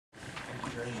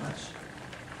very much.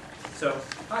 So,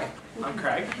 hi, I'm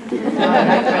Craig.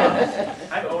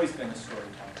 I've always been a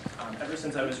storyteller, ever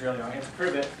since I was really young. And to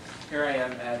prove it, here I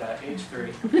am at age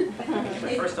 3, making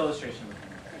my first illustration with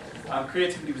him.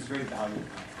 Creativity was very valuable.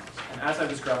 And as I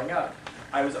was growing up,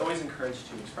 I was always encouraged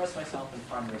to express myself and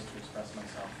find ways to express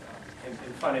myself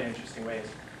in fun and interesting ways.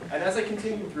 And as I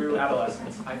continued through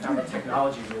adolescence, I found that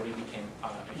technology really became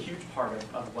a huge part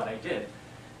of what I did.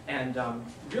 And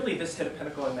really, this hit a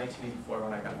pinnacle in 1984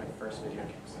 when I got my first video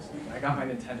game system. I got my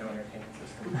Nintendo Entertainment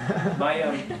System.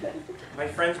 My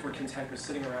friends were content with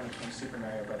sitting around and playing Super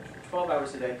Mario Bros. for 12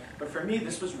 hours a day, but for me,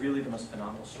 this was really the most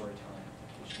phenomenal storytelling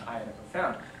application I had ever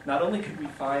found. Not only could we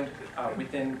find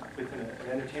within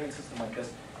an entertainment system like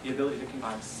this the ability to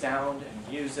combine sound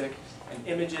and music and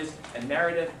images and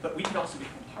narrative, but we could also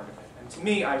become part of it. And to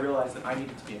me, I realized that I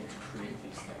needed to be able to create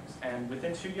these things. And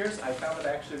within 2 years, I found that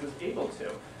I actually was able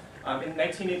to. In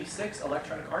 1986,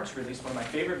 Electronic Arts released one of my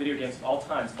favorite video games of all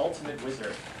time, Ultimate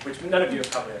Wizard, which none of you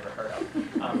have probably ever heard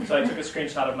of. So I took a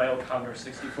screenshot of my old Commodore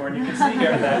 64, and you can see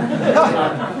here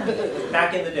that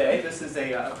back in the day, this is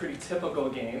a pretty typical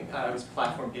game. It was a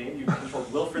platform game. You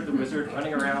controlled Wilfred the Wizard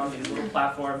running around these little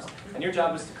platforms, and your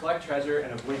job was to collect treasure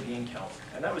and avoid being killed.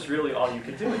 And that was really all you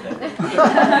could do with it.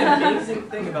 The amazing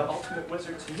thing about Ultimate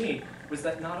Wizard to me was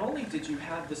that not only did you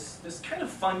have this kind of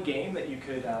fun game that you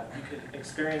could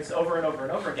experience over and over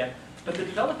and over again, but the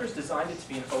developers designed it to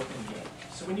be an open game.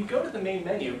 So when you go to the main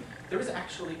menu, there was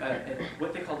actually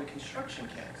what they called a construction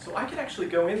kit. So I could actually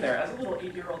go in there as a little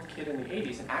 8-year-old kid in the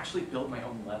 80s and actually build my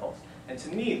own levels. And to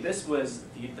me, this was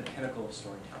the pinnacle of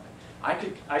storytelling.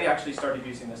 I actually started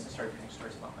using this and started telling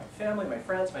stories about my family, my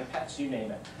friends, my pets, you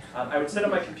name it. I would sit on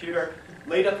my computer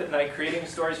late up at night creating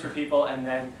stories for people, and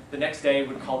then the next day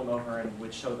would call them over and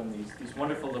would show them these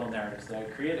wonderful little narratives that I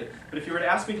had created. But if you were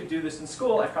to ask me to do this in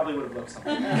school, I probably would have looked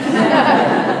something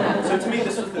else. So to me,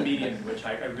 this was the medium in which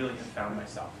I really have found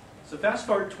myself. So fast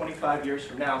forward 25 years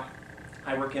from now,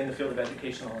 I work in the field of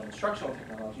educational and instructional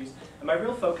technologies, and my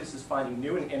real focus is finding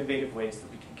new and innovative ways that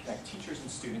we can connect teachers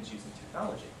and students using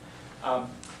technology.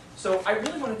 So I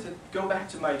really wanted to go back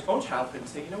to my own childhood and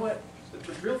say, you know what,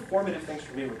 the real formative things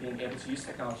for me were being able to use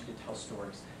technology to tell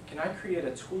stories. Can I create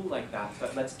a tool like that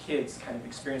that lets kids kind of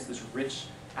experience this rich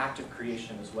act of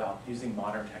creation as well, using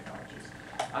modern technologies?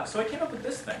 So I came up with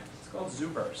this thing. It's called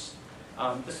ZooBurst.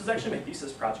 This was actually my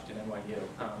thesis project at NYU.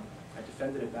 I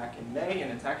defended it back in May,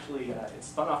 and it's actually it's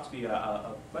spun off to be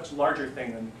a much larger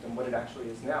thing than what it actually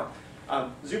is now.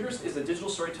 Zoobers is a digital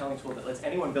storytelling tool that lets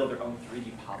anyone build their own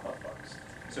 3D pop-up books.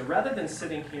 So rather than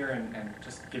sitting here and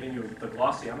just giving you the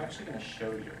glossy, I'm actually going to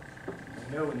show you.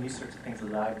 I know in these sorts of things,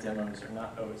 live demos are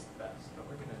not always the best, but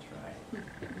we're going to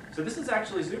try. So this is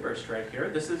actually ZooBurst right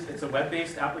here. It's a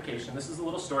web-based application. This is a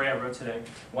little story I wrote today.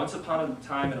 Once upon a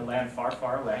time in a land far,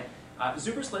 far away,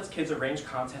 ZooBurst lets kids arrange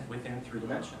content within 3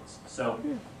 dimensions. So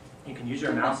you can use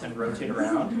your mouse and rotate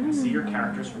around and see your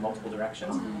characters from multiple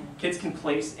directions. Kids can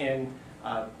place in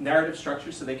narrative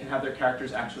structures so they can have their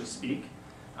characters actually speak.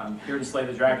 Here to slay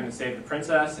the dragon and save the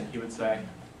princess, and he would say,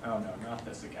 oh no, not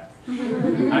this again.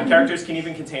 Characters can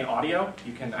even contain audio.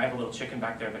 I have a little chicken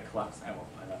back there that collects. I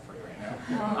won't play that for you right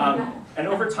now. And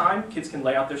over time, kids can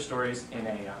lay out their stories in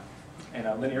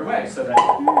a linear way so that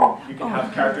you can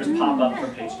have characters pop up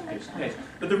from page to page to page.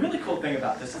 But the really cool thing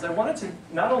about this is I wanted to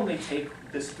not only take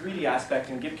this 3D aspect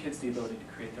and give kids the ability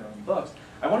to create their own books,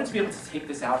 I wanted to be able to take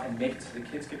this out and make it so the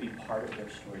kids could be part of their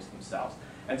stories themselves.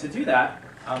 And to do that,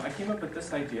 I came up with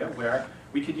this idea where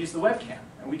we could use the webcam.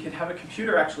 And we could have a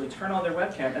computer actually turn on their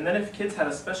webcam, and then if kids had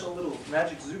a special little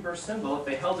magic ZooBurst symbol, if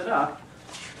they held it up,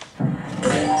 the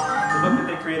book that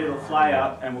they created will fly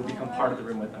out and will become part of the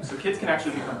room with them. So kids can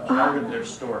actually become part of their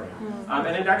story.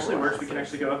 And it actually works. We can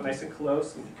actually go up nice and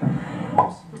close. And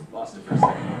oops, lost it for a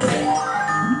second.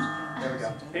 There we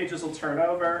go. Pages will turn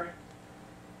over.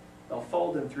 They'll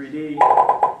fold in 3D.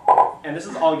 And this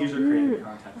is all user-created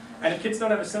content. And if kids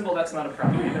don't have a symbol, that's not a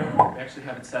problem either. We actually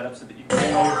have it set up so that you can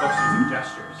make all your books using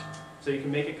gestures. So you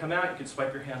can make it come out, you can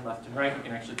swipe your hand left and right, you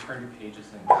can actually turn your pages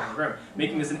in the room,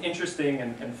 making this an interesting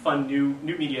and fun new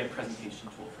media presentation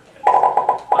tool for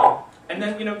kids. And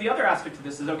then, the other aspect of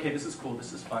this is, okay, this is cool,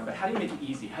 this is fun, but how do you make it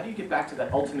easy? How do you get back to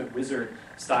that Ultimate Wizard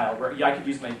style where, I could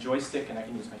use my joystick and I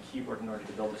can use my keyboard in order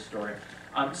to build a story?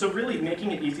 So really,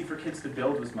 making it easy for kids to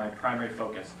build was my primary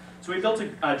focus. So we built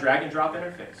a drag and drop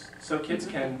interface. So kids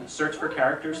can search for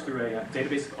characters through a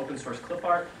database of open source clip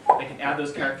art. They can add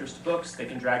those characters to books. They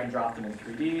can drag and drop them in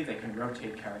 3D. They can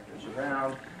rotate characters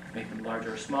around, make them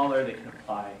larger or smaller. They can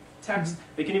apply text.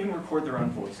 They can even record their own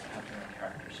voice to have their own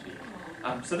characters speak.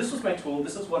 So this was my tool.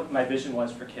 This is what my vision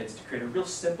was for kids, to create a real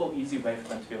simple, easy way for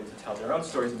them to be able to tell their own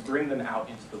stories and bring them out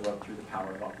into the world through the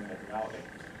power of augmented reality.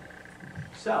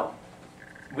 So,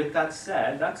 with that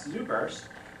said, that's ZooBurst.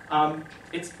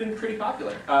 It's been pretty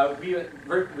popular. We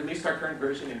released our current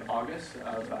version in August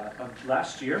of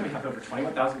last year. We have over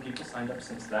 21,000 people signed up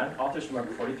since then, authors from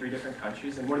over 43 different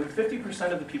countries, and more than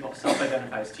 50% of the people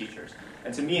self-identify as teachers.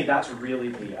 And to me, that's really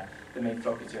the main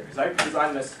focus here, because I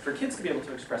designed this for kids to be able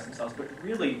to express themselves, but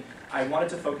really, I wanted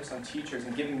to focus on teachers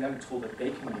and giving them a tool that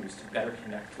they can use to better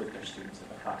connect with their students in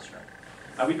the classroom.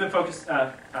 We've been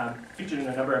featured in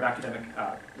a number of academic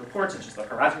reports, such as the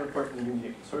Horizon Report from the New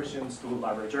Media Consortium, School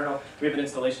Library Journal. We have an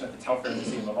installation at the Telfair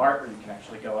Museum of Art, where you can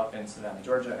actually go up in Savannah,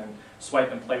 Georgia, and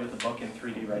swipe and play with the book in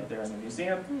 3D right there in the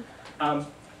museum.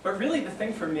 But really, the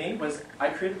thing for me was I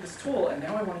created this tool, and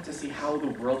now I wanted to see how the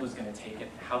world was going to take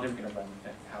it, how they were going to run with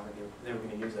it, how they were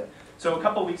going to use it. So a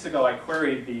couple weeks ago, I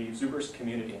queried the Zoobers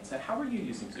community and said, how are you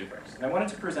using Zoobers? And I wanted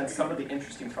to present some of the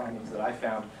interesting findings that I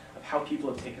found of how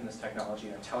people have taken this technology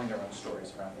and are telling their own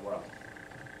stories around the world.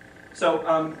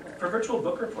 So for virtual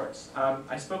book reports,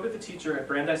 I spoke with a teacher at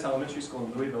Brandeis Elementary School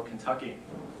in Louisville, Kentucky.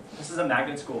 This is a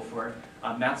magnet school for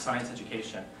math science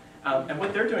education. And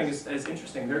what they're doing is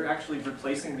interesting. They're actually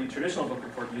replacing the traditional book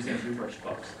report using ZooBurst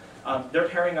books. They're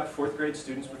pairing up 4th grade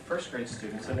students with 1st grade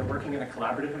students, and they're working in a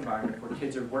collaborative environment where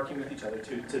kids are working with each other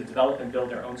to develop and build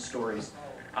their own stories.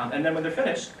 And then when they're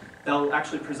finished, they'll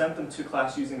actually present them to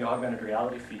class using the augmented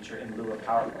reality feature in lieu of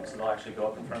PowerPoint. So they'll actually go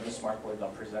up in front of the smartboard, they'll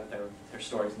present their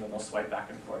stories, and then they'll swipe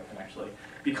back and forth and actually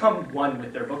become one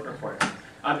with their book report.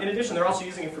 In addition, they're also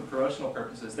using it for promotional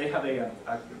purposes. They have a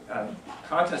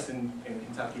contest in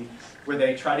Kentucky where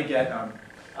they try to get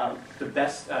the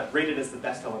best, rated as the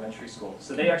best elementary school.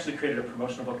 So they actually created a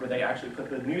promotional book where they actually put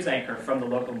the news anchor from the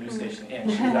local news station in.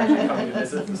 She was actually coming to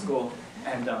visit the school,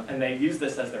 and they used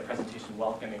this as their presentation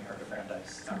welcoming her to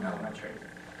Brandeis Elementary.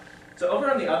 So over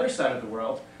on the other side of the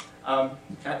world,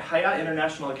 at Haya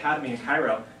International Academy in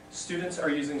Cairo, students are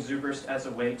using ZooBurst as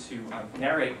a way to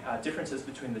narrate differences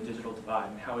between the digital divide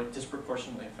and how it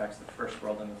disproportionately affects the first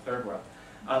world and the third world.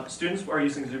 Students are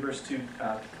using ZooBurst to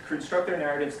construct their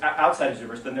narratives outside of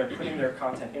ZooBurst, then they're putting their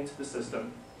content into the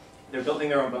system, they're building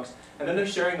their own books, and then they're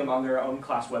sharing them on their own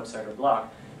class website or blog,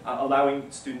 allowing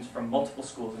students from multiple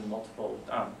schools and multiple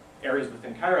areas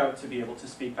within Cairo to be able to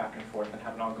speak back and forth and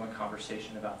have an ongoing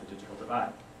conversation about the digital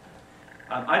divide.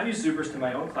 I've used ZooBurst in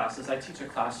my own classes. I teach a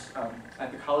class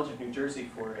at the College of New Jersey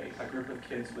for a group of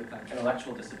kids with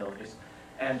intellectual disabilities.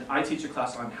 And I teach a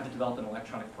class on how to develop an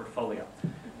electronic portfolio.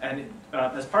 And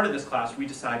as part of this class, we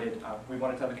decided we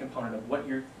wanted to have a component of what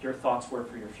your thoughts were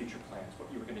for your future plans,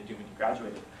 what you were going to do when you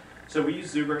graduated. So we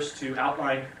used ZooBurst to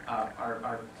outline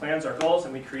our plans, our goals,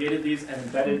 and we created these and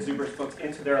embedded ZooBurst books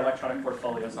into their electronic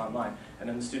portfolios online. And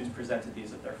then the students presented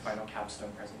these at their final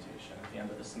capstone presentation at the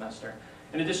end of the semester.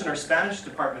 In addition, our Spanish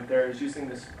department there is using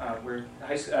this, where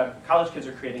college kids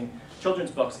are creating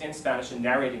children's books in Spanish and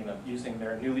narrating them using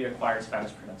their newly acquired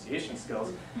Spanish pronunciation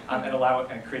skills,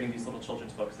 and creating these little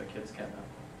children's books that kids can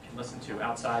listen to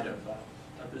outside of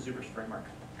the ZooBurst framework.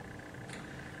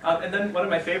 And then one of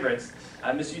my favorites,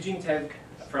 Ms. Eugene Teg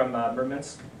from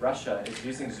Murmansk, Russia, is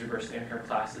using ZooBurst in her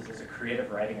classes as a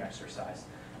creative writing exercise.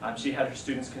 She had her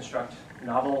students construct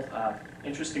novel,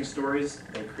 interesting stories.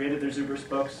 They created their ZooBurst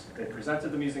books. They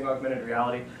presented them using augmented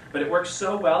reality. But it worked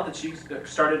so well that she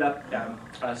started up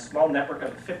a small network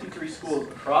of 53 schools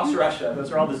across Russia.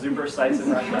 Those are all the ZooBurst sites in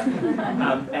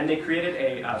Russia. And they created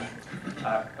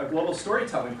a global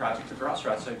storytelling project across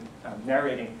Russia,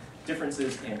 narrating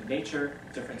differences in nature,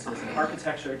 differences in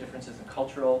architecture, differences in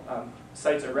cultural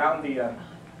sites around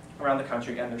the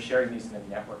country, and they're sharing these in a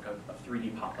network of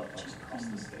 3D pop-up books across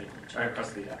the state, or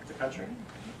across the country.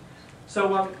 So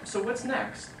what's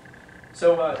next?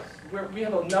 So we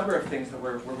have a number of things that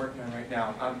we're working on right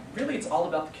now. Really, it's all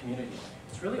about the community.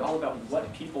 It's really all about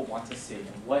what people want to see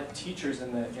and what teachers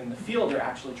in the field are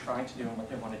actually trying to do and what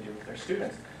they want to do with their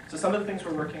students. So some of the things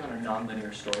we're working on are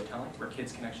nonlinear storytelling, where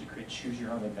kids can actually create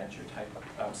choose-your-own-adventure type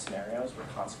of scenarios where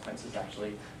consequences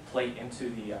actually play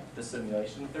into the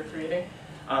simulation that they're creating.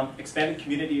 Expanded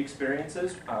community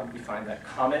experiences. We find that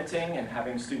commenting and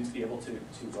having students be able to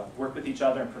work with each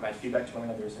other and provide feedback to one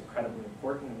another is incredibly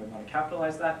important, and we want to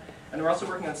capitalize that. And we're also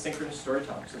working on synchronous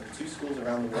storytelling, so the two schools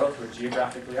around the world who are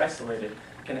geographically isolated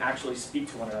can actually speak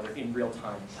to one another in real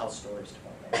time and tell stories to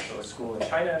one another. So a school in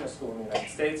China and a school in the United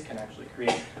States can actually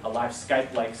create a live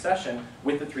Skype-like session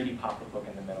with the 3D pop-up book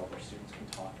in the middle where students can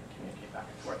talk and communicate back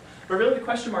and forth. But really the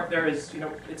question mark there is,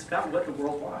 it's about what the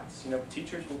world wants.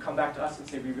 Teachers will come back to us and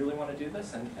say, we really want to do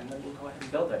this, and then we'll go ahead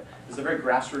and build it. It's a very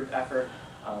grassroots effort,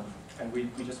 and we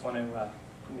just want to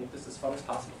make this as fun as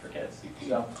possible for kids.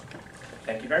 So,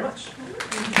 thank you very much.